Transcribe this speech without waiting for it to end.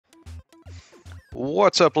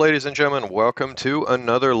What's up, ladies and gentlemen? Welcome to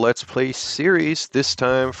another Let's Play series, this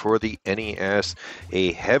time for the NES,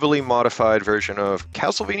 a heavily modified version of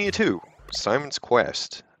Castlevania 2, Simon's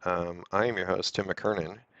Quest. I am your host, Tim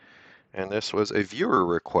McKernan, and this was a viewer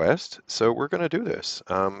request, so we're going to do this.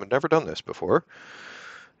 I've never done this before,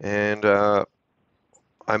 and I'm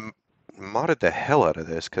modded the hell out of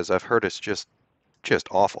this because I've heard it's just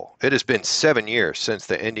awful. It has been 7 years since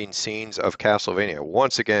the ending scenes of Castlevania.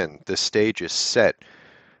 Once again, the stage is set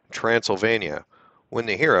Transylvania, when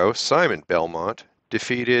the hero, Simon Belmont,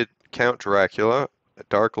 defeated Count Dracula. The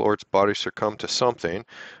Dark Lord's body succumbed to something.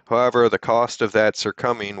 However, the cost of that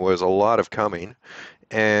succumbing was a lot of coming,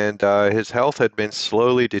 and his health had been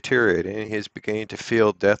slowly deteriorating. He was beginning to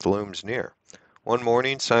feel death looms near. One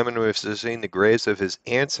morning, Simon was visiting the graves of his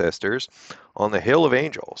ancestors on the Hill of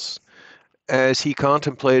Angels. As he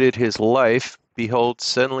contemplated his life, behold,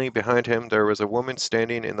 suddenly behind him there was a woman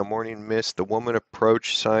standing in the morning mist. The woman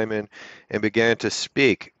approached Simon and began to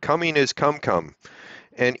speak. Coming is come.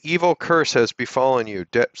 An evil curse has befallen you.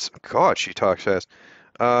 God, she talks fast.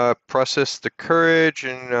 Process the courage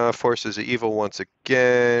and forces the evil once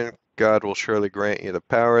again. God will surely grant you the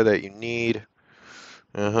power that you need.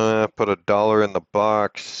 Put $1 in the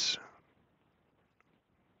box.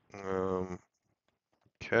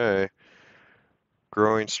 Okay.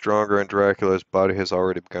 Growing stronger, and Dracula's body has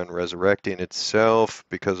already begun resurrecting itself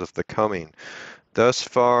because of the coming. Thus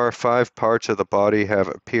far, 5 parts of the body have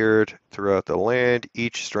appeared throughout the land,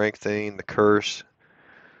 each strengthening the curse.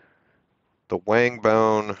 The wang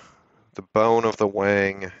bone, the bone of the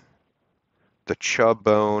wang, the chub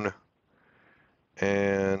bone,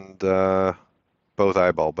 and both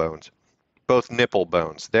eyeball bones. Both nipple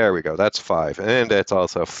bones. There we go. That's 5. And that's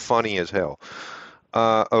also funny as hell.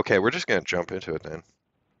 Okay, we're just going to jump into it then.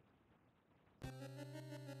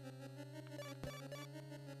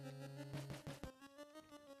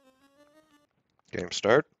 Game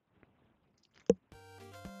start.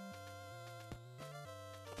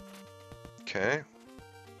 Okay.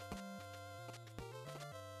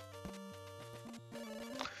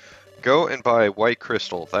 Go and buy white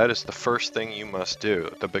crystal. That is the first thing you must do.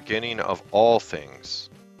 The beginning of all things.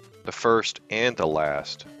 The first and the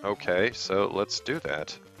last. Okay, so let's do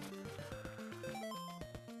that.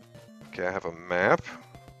 Okay, I have a map.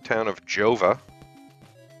 Town of Jova.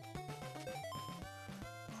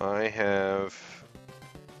 I have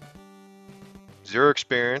 0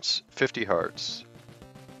 experience, 50 hearts.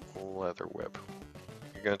 Leather whip.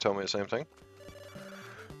 You gonna tell me the same thing?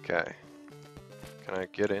 Okay. Can I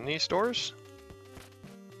get in these stores?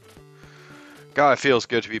 God, it feels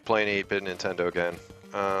good to be playing 8-bit Nintendo again.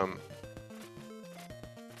 I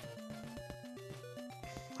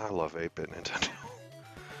love 8-bit Nintendo.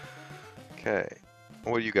 Okay.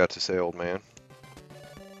 What do you got to say, old man?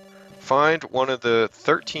 Find one of the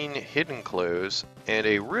 13 hidden clues and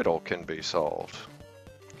a riddle can be solved.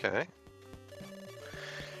 Okay.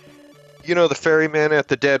 You know the ferryman at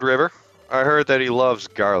the Dead River? I heard that he loves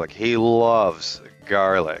garlic. He loves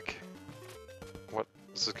garlic. What?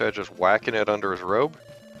 Is this guy just whacking it under his robe?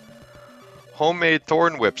 Homemade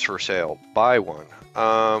thorn whips for sale. Buy one.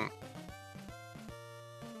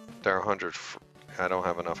 They're 100. I don't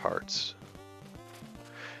have enough hearts.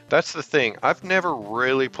 That's the thing. I've never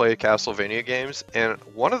really played Castlevania games, and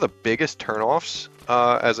one of the biggest turnoffs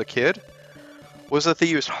as a kid was that they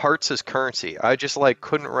used hearts as currency. I just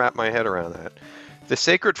couldn't wrap my head around that. The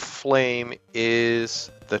Sacred Flame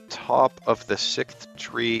is the top of the 6th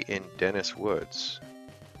tree in Dennis Woods.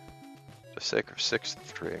 The Sacred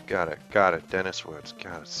 6th tree. Got it. Dennis Woods.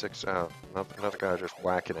 Got it. 6. Oh, another guy just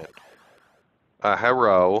whacking it.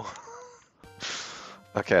 Hello.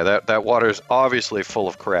 Okay, that water is obviously full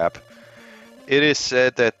of crap. It is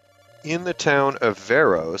said that in the town of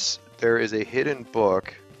Veros, there is a hidden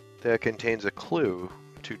book that contains a clue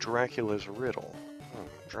to Dracula's riddle.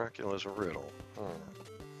 Dracula's riddle.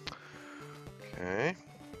 Okay.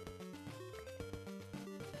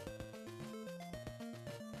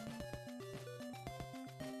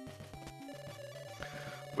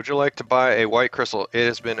 Would you like to buy a white crystal? It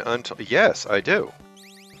has been untold. Yes, I do.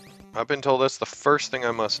 I've been told that's the first thing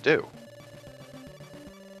I must do.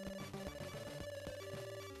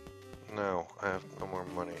 No, I have no more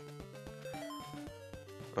money.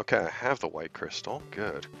 Okay, I have the white crystal.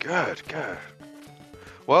 Good.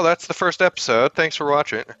 Well, that's the first episode. Thanks for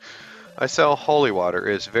watching. I sell holy water.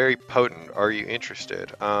 It is very potent. Are you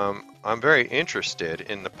interested? I'm very interested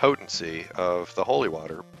in the potency of the holy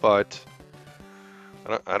water, but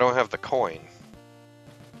I don't have the coin.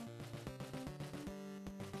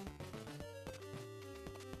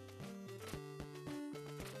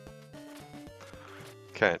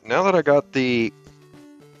 Okay, now that I got the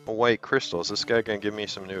a white crystal. Is this guy gonna give me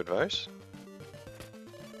some new advice?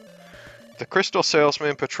 The crystal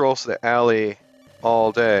salesman patrols the alley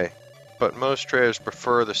all day, but most traders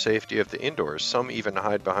prefer the safety of the indoors. Some even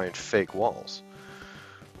hide behind fake walls.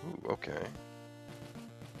 Ooh, okay.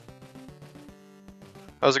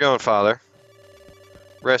 How's it going, Father?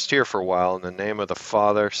 Rest here for a while in the name of the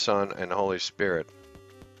Father, Son, and Holy Spirit.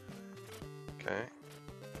 Okay.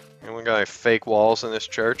 Anyone got any fake walls in this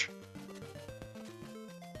church?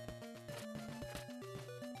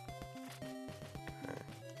 Okay.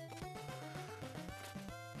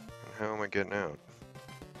 And how am I getting out?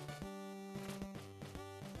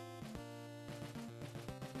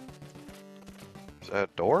 Is that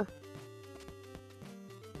a door?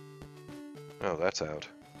 Oh, that's out.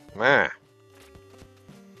 Meh.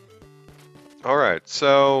 Alright,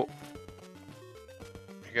 so...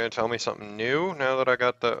 You gonna tell me something new now that I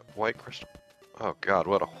got the white crystal? Oh god,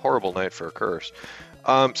 what a horrible night for a curse.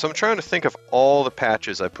 So I'm trying to think of all the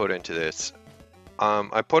patches I put into this.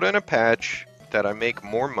 I put in a patch that I make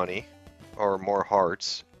more money, or more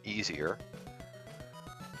hearts, easier.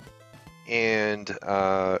 And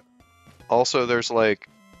also there's like,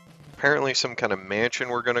 apparently some kind of mansion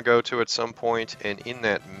we're gonna go to at some point, and in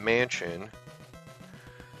that mansion,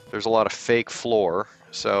 there's a lot of fake floor.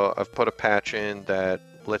 So I've put a patch in that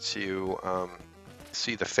lets you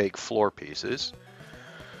see the fake floor pieces.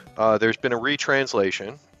 There's been a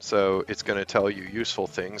retranslation, so it's going to tell you useful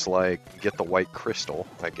things like get the white crystal,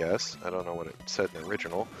 I guess. I don't know what it said in the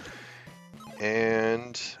original.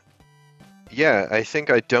 And yeah, I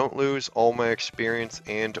think I don't lose all my experience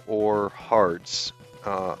and or hearts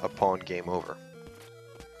upon game over.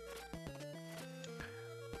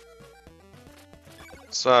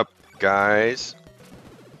 What's up, guys?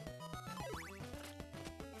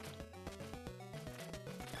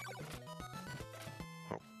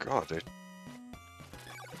 God, they...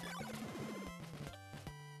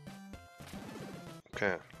 Okay,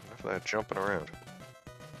 enough of that jumping around.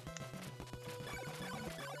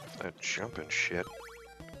 That jumping shit.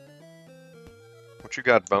 What you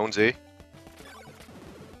got, Bonesy?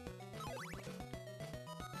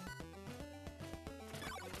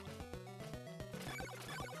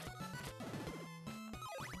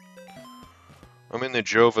 I'm in the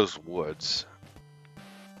Jova's Woods.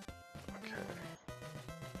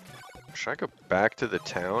 Should I go back to the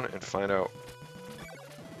town and find out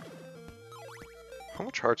how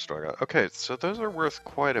much hearts do I got? Okay, so those are worth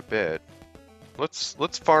quite a bit.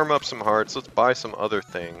 Let's farm up some hearts. Let's buy some other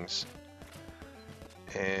things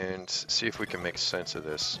and see if we can make sense of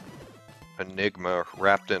this enigma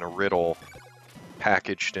wrapped in a riddle,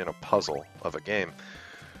 packaged in a puzzle of a game.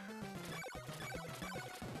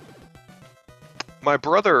 My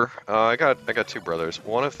brother, I got two brothers.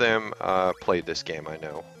 One of them played this game, I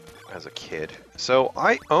know, as a kid. So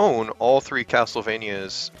I own all 3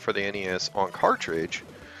 Castlevanias for the NES on cartridge,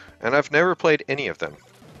 and I've never played any of them.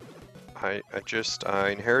 I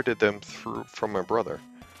inherited them from my brother,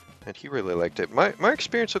 and he really liked it. My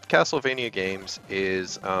experience with Castlevania games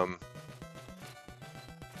is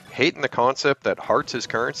hating the concept that hearts is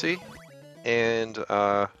currency, and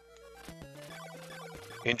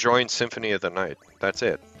enjoying Symphony of the Night. That's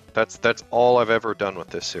it. That's all I've ever done with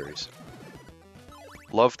this series.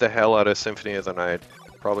 Loved the hell out of Symphony of the Night.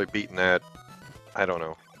 Probably beaten that, I don't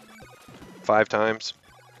know, 5 times.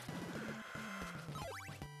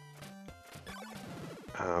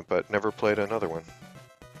 But never played another one.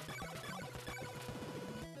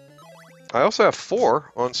 I also have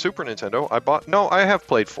 4 on Super Nintendo. I have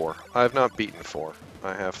played 4. I have not beaten 4.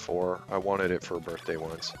 I have 4. I wanted it for a birthday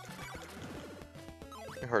once.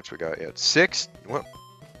 How many hearts we got yet? 6? Well,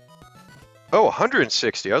 oh,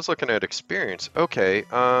 160. I was looking at experience. Okay,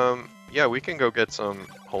 yeah, we can go get some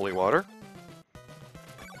holy water.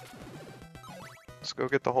 Let's go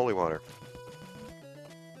get the holy water.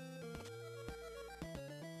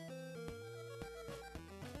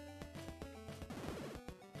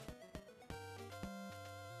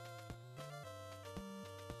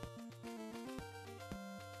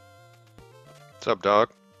 What's up, dog?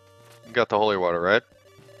 You got the holy water, right?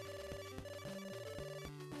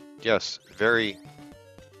 Yes, very,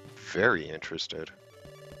 very interested.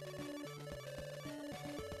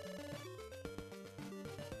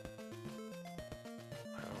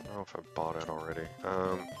 I don't know if I bought it already.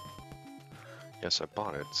 Yes, I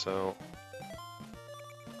bought it, so...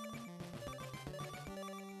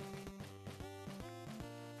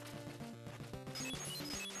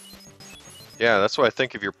 Yeah, that's what I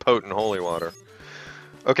think of your potent holy water.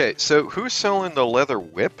 Okay, so who's selling the leather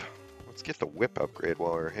whip? Let's get the whip upgrade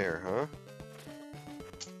while we're here, huh?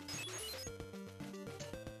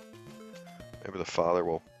 Maybe the father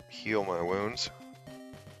will heal my wounds.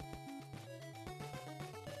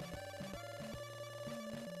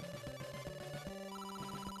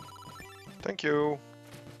 Thank you.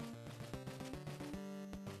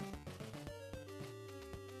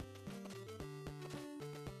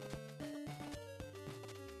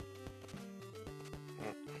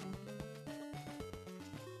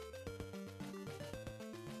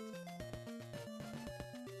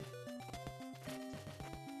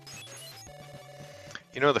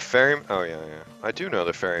 You know the ferry... Oh, yeah, yeah. I do know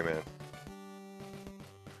the ferryman.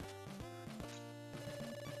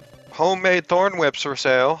 Homemade thorn whips for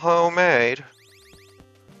sale. Homemade.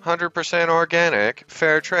 100% organic.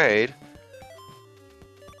 Fair trade.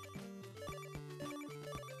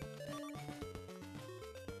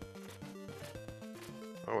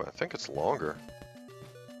 Oh, I think it's longer.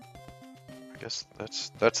 I guess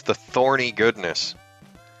that's the thorny goodness.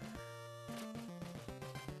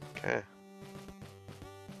 Okay.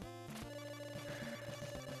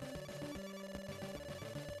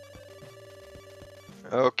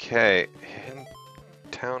 Okay, in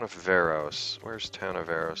Town of Veros. Where's Town of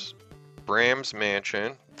Veros? Bram's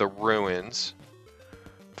Mansion, The Ruins,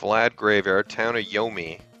 Vlad Graveyard, Town of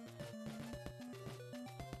Yomi,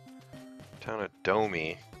 Town of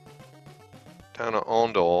Domi, Town of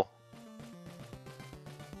Ondol,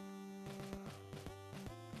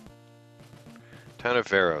 Town of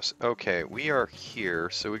Veros. Okay, we are here,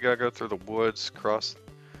 so we gotta go through the woods, cross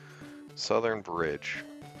Southern Bridge.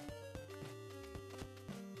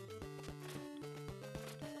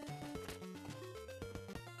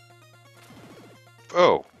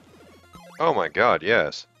 Oh! Oh my god,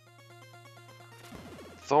 yes.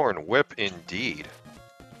 Thorn Whip indeed.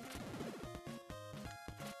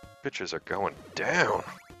 Bitches are going down.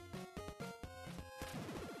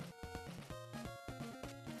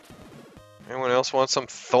 Anyone else want some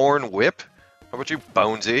Thorn Whip? How about you,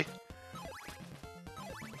 Bonesy?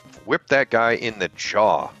 Whip that guy in the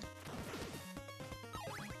jaw.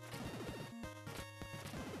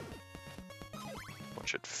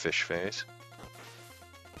 Watch it, fish face.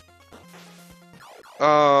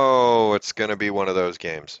 Oh, it's gonna be one of those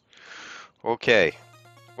games. Okay.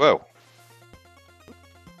 Whoa.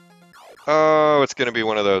 Oh, it's gonna be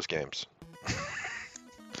one of those games.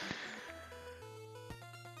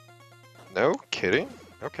 No kidding?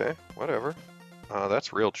 Okay, whatever.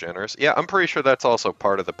 That's real generous. Yeah, I'm pretty sure that's also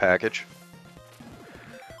part of the package.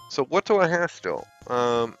 So what do I have still?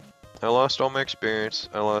 I lost all my experience.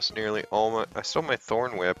 I lost nearly all my... I still have my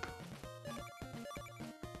Thorn Whip.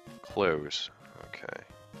 Close. Okay.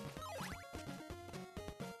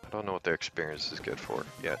 I don't know what their experience is good for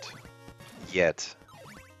yet. Yet.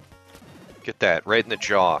 Get that, right in the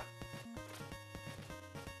jaw.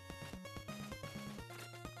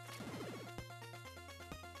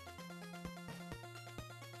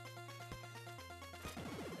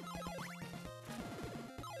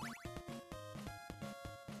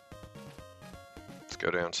 Let's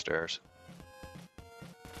go downstairs.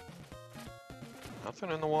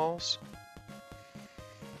 Nothing in the walls?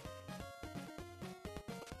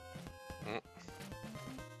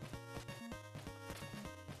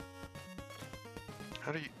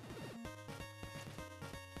 How do you...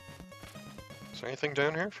 Is there anything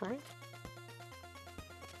down here for me?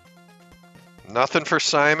 Nothing for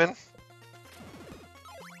Simon?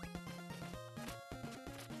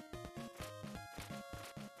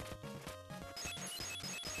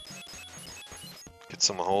 Get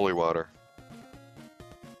some holy water.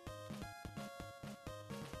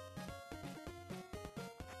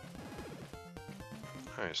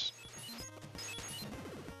 Nice.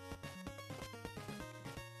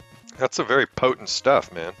 That's a very potent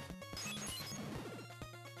stuff, man.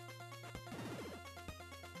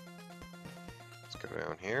 Let's go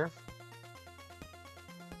down here.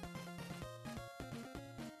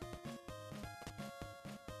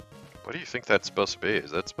 What do you think that's supposed to be? Is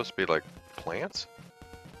that supposed to be like plants?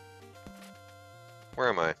 Where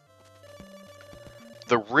am I?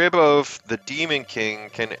 The rib of the Demon King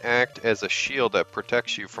can act as a shield that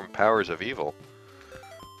protects you from powers of evil.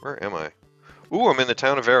 Where am I? Ooh, I'm in the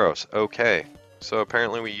town of Veros. Okay. So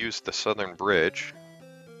apparently we used the southern bridge.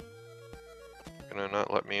 Gonna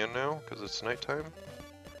not let me in now because it's nighttime?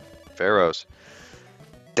 Veros.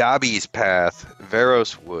 Dobby's Path.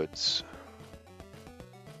 Veros Woods.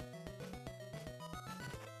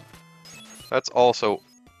 That's also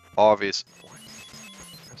obvious.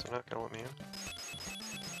 Is it not gonna let me in?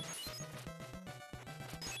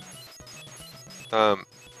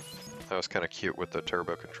 That was kind of cute with the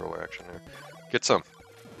turbo controller action there. Get some.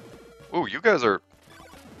 Ooh, you guys are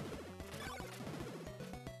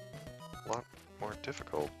a lot more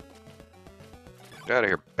difficult. Get out of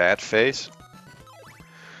here, bat face.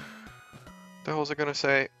 The hell's it gonna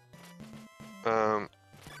say? I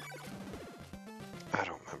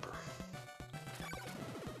don't remember.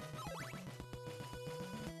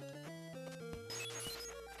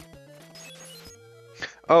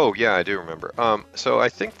 Oh, yeah, I do remember. So I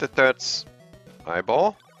think that's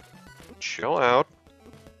eyeball. Chill out.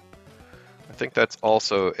 I think that's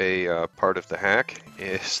also a part of the hack,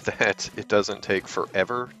 is that it doesn't take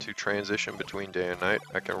forever to transition between day and night.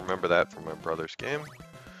 I can remember that from my brother's game.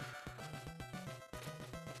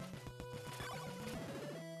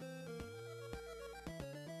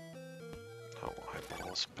 Oh,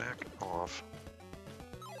 eyeballs, back off.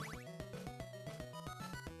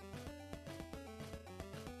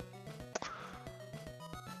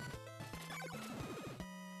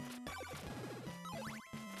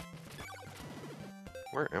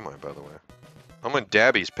 Where am I, by the way? I'm on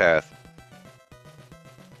Dabby's path.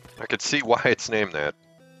 I could see why it's named that.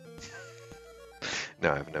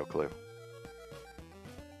 No, I have no clue.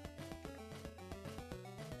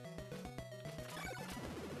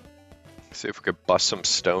 See if we could bust some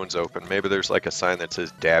stones open. Maybe there's like a sign that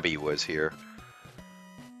says Dabby was here.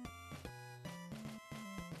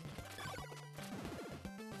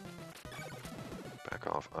 Back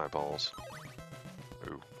off, eyeballs.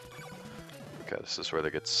 Ooh. Okay, this is where they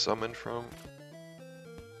get summoned from.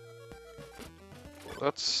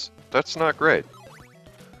 Well, that's not great.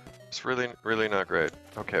 It's really not great.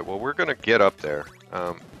 Okay, well, we're gonna get up there.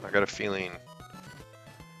 I got a feeling...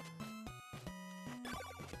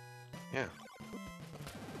 Yeah.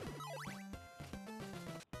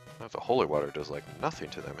 The holy water does like nothing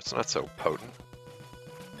to them. It's not so potent.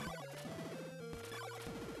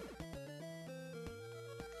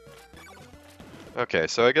 Okay,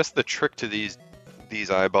 so I guess the trick to these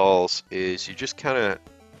eyeballs is you just kind of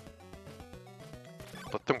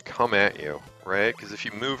let them come at you, right? Because if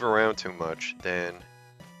you move around too much, then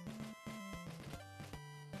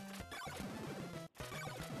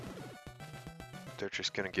they're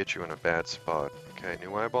just gonna get you in a bad spot. Okay,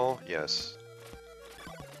 new eyeball? Yes.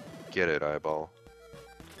 Get it, eyeball.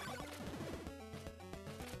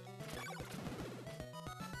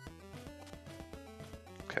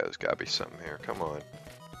 Okay, there's gotta be something here. Come on.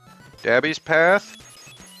 Dabby's path?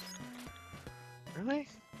 Really?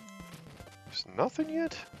 There's nothing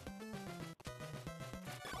yet?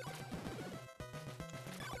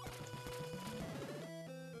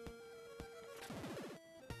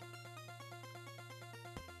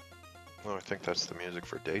 Oh, I think that's the music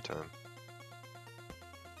for daytime.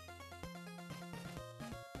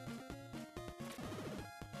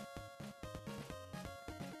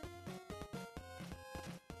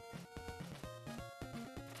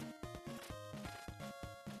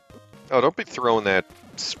 Oh, don't be throwing that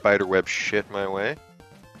spiderweb shit my way.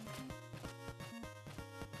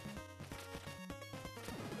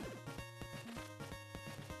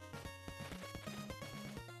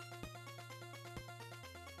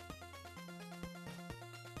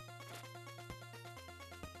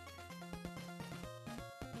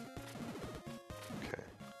 Okay.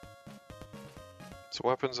 So what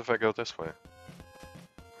happens if I go this way?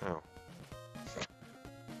 Oh.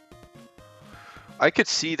 I could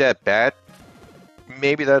see that bat.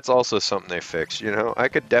 Maybe that's also something they fixed, you know? I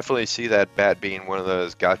could definitely see that bat being one of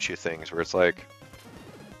those gotcha things where it's like,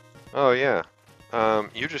 oh yeah,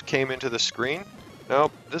 you just came into the screen?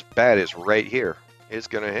 Nope, this bat is right here. It's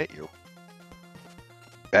gonna hit you.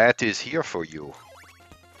 Bat is here for you.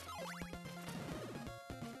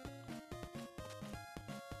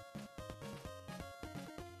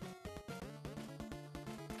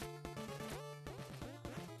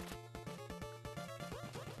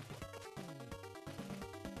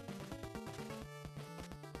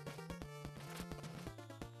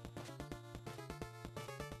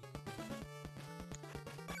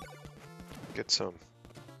 Get some.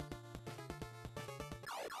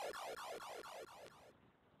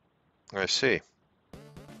 I see.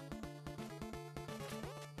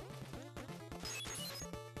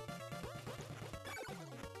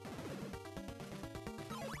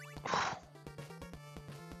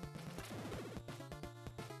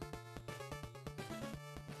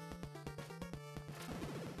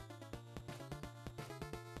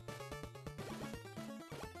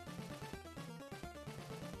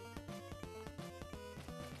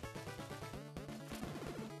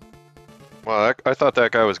 Well, I thought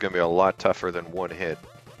that guy was going to be a lot tougher than one hit.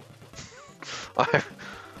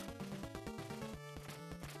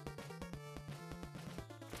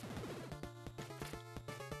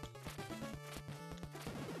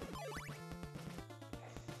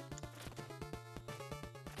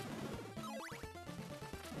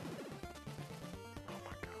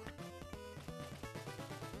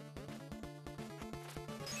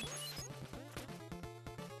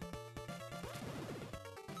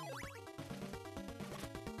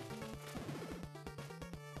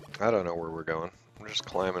 I don't know where we're going. I'm just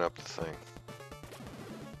climbing up the thing.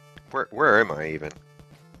 Where am I even?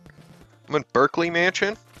 I'm in Berkeley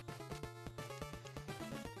Mansion?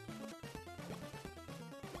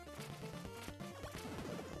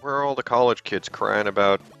 Where are all the college kids crying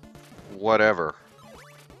about whatever?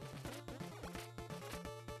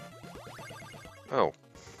 Oh.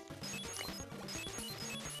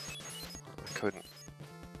 I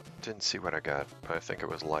didn't see what I got, but I think it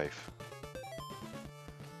was life.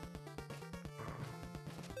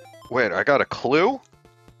 Wait, I got a clue?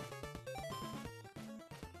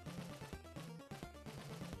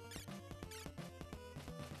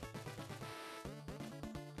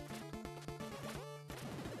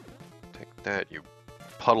 Take that, you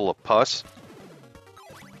puddle of pus.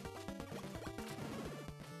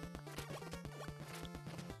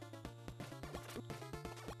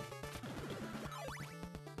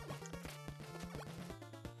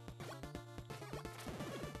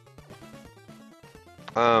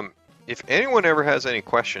 If anyone ever has any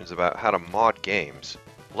questions about how to mod games,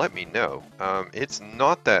 let me know. It's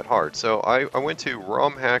not that hard. So I went to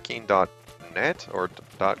romhacking.net or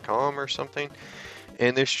 .com or something,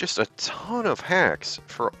 and there's just a ton of hacks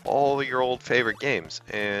for all your old favorite games,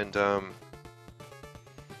 and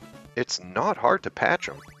it's not hard to patch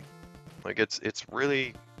them. Like it's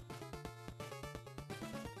really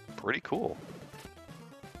pretty cool.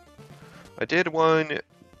 I did one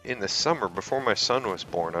in the summer before my son was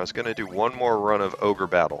born. I was going to do one more run of Ogre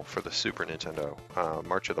Battle for the Super Nintendo,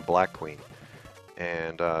 March of the Black Queen,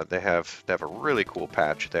 and they have a really cool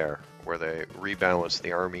patch there where they rebalance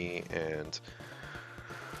the army, and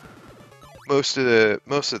most of the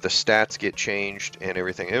stats get changed and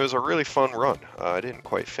everything. It was a really fun run. I didn't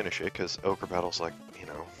quite finish it because Ogre Battle's like, you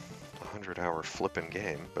know, a 100-hour flipping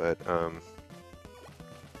game, but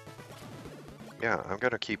yeah, I'm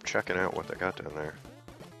gonna keep checking out what they got down there.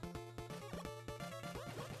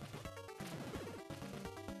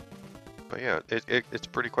 But yeah, it's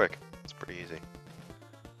pretty quick. It's pretty easy.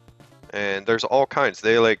 And there's all kinds.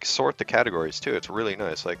 They like sort the categories too. It's really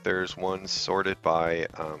nice. Like there's ones sorted by,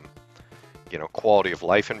 you know, quality of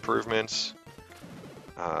life improvements,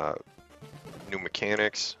 new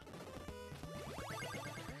mechanics.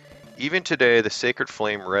 Even today, the sacred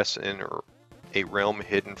flame rests in a realm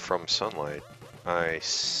hidden from sunlight. I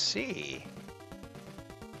see.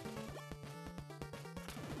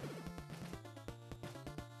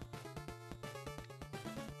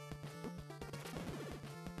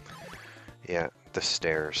 Yeah, the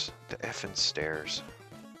stairs. The effing stairs.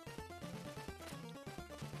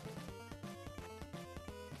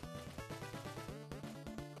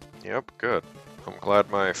 Yep, good. I'm glad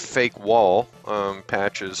my fake wall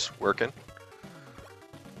patch is working.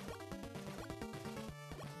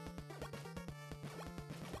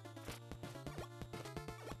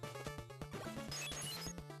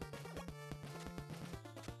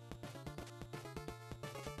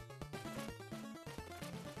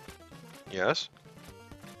 Yes?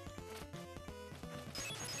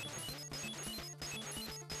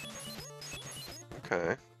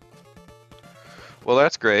 Okay. Well,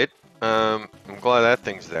 that's great. I'm glad that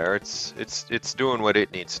thing's there. It's doing what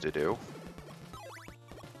it needs to do.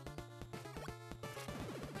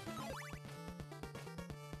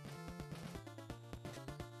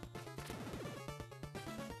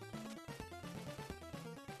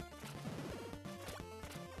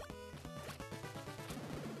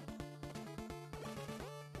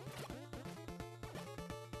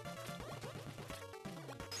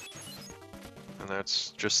 And that's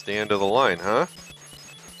just the end of the line, huh?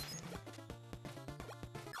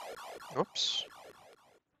 Oops.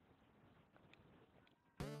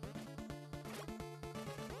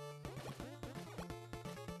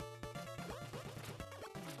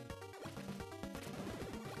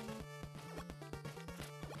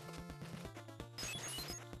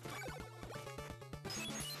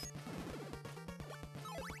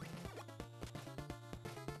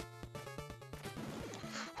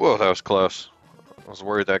 Whoa, that was close. I was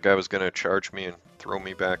worried that guy was gonna charge me and throw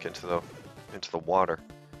me back into the water.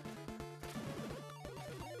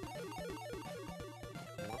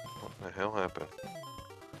 What the hell happened?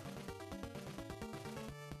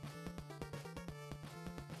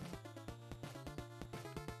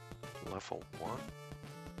 Level 1?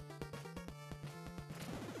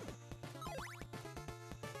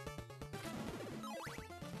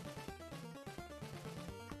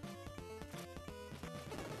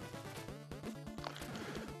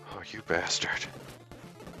 Oh, you bastard.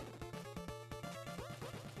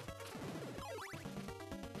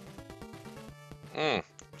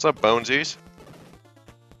 What's up, Bonesies?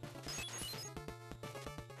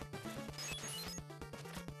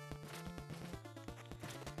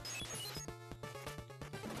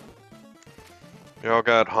 Y'all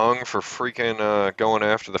got hung for freaking going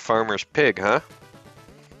after the farmer's pig, huh?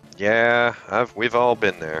 Yeah, we've all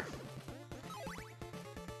been there.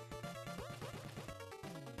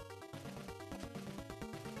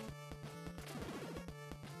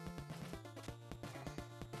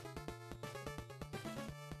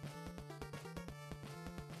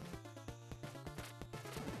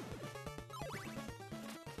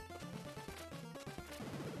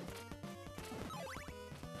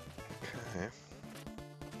 Okay.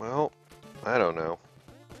 Well, I don't know.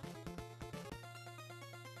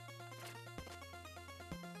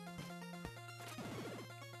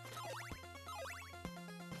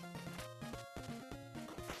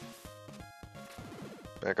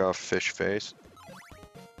 Back off, fish face.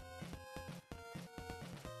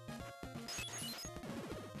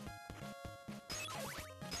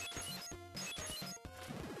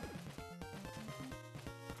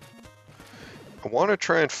 I want to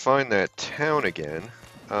try and find that town again,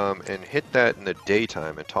 and hit that in the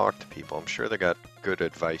daytime and talk to people. I'm sure they got good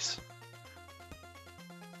advice.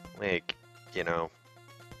 Like, you know,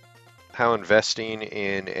 how investing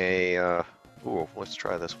in a, ooh, let's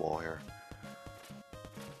try this wall here.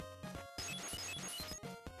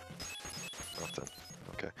 Nothing.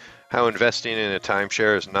 Okay. How investing in a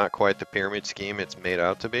timeshare is not quite the pyramid scheme it's made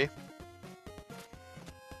out to be.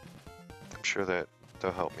 I'm sure that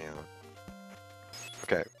they'll help me out.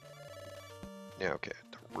 Okay. Yeah, okay.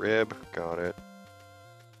 The rib, got it.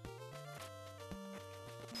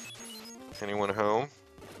 Anyone home?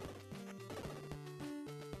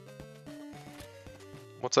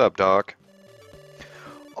 What's up, Doc?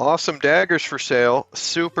 Awesome daggers for sale,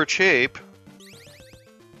 super cheap.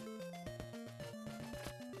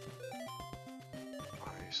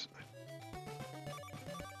 Nice.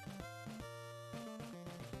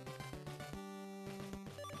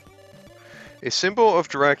 A symbol of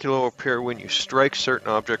Dracula will appear when you strike certain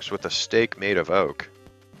objects with a stake made of oak.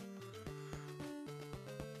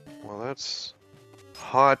 Well, that's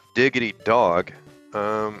hot diggity dog.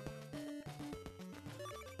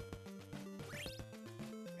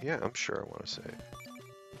 Yeah, I'm sure I want to save.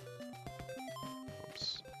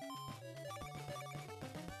 Oops.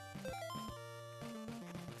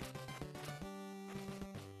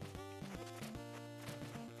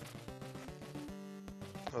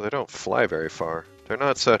 Oh, they don't fly very far. They're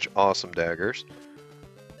not such awesome daggers.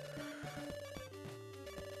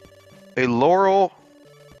 A laurel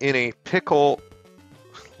in a pickle.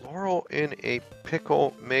 Laurel in a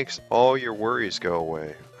pickle makes all your worries go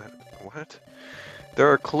away. What? There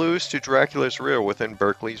are clues to Dracula's riddle within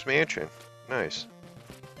Berkeley's mansion. Nice.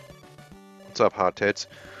 What's up, hot tits?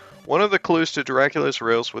 One of the clues to Dracula's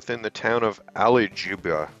riddles within the town of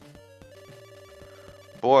Alijuba.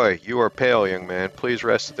 Boy, you are pale, young man. Please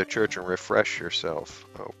rest at the church and refresh yourself.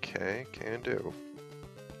 Okay, can do.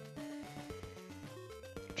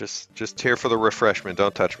 Just here for the refreshment.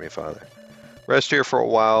 Don't touch me, Father. Rest here for a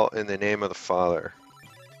while in the name of the Father.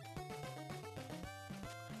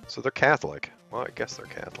 So they're Catholic. Well, I guess they're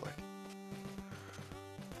Catholic.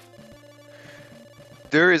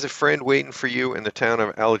 There is a friend waiting for you in the town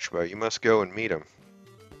of Alijuba. You must go and meet him.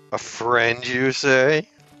 A friend, you say?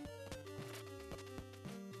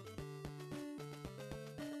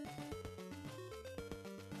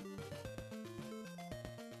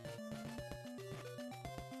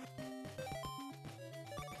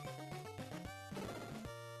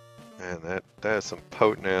 Man, that is some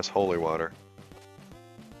potent ass holy water.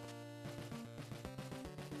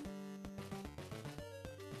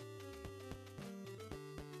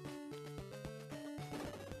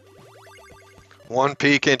 One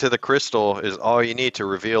peek into the crystal is all you need to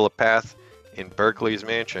reveal a path in Berkeley's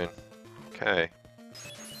mansion. Okay.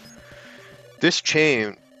 This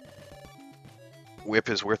chain whip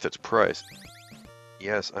is worth its price.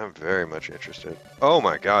 Yes, I'm very much interested. Oh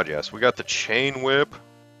my god, yes. We got the chain whip.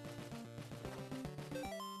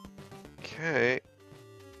 Okay.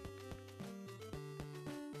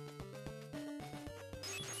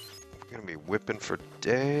 We're gonna be whipping for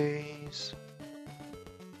days.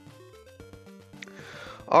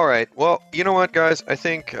 Alright, well, you know what, guys? I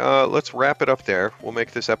think let's wrap it up there. We'll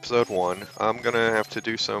make this episode 1. I'm gonna have to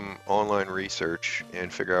do some online research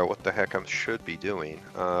and figure out what the heck I should be doing.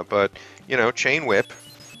 But, you know, chain whip,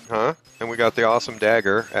 huh? And we got the awesome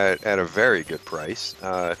dagger at a very good price.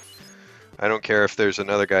 I don't care if there's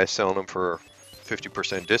another guy selling them for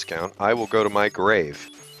 50% discount. I will go to my grave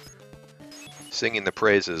singing the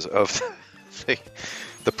praises of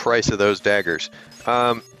the price of those daggers.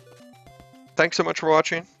 Thanks so much for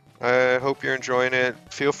watching. I hope you're enjoying it.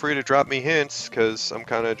 Feel free to drop me hints, because I'm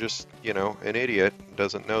kind of just, you know, an idiot,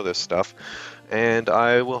 doesn't know this stuff. And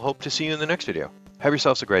I will hope to see you in the next video. Have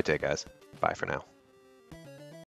yourselves a great day, guys. Bye for now.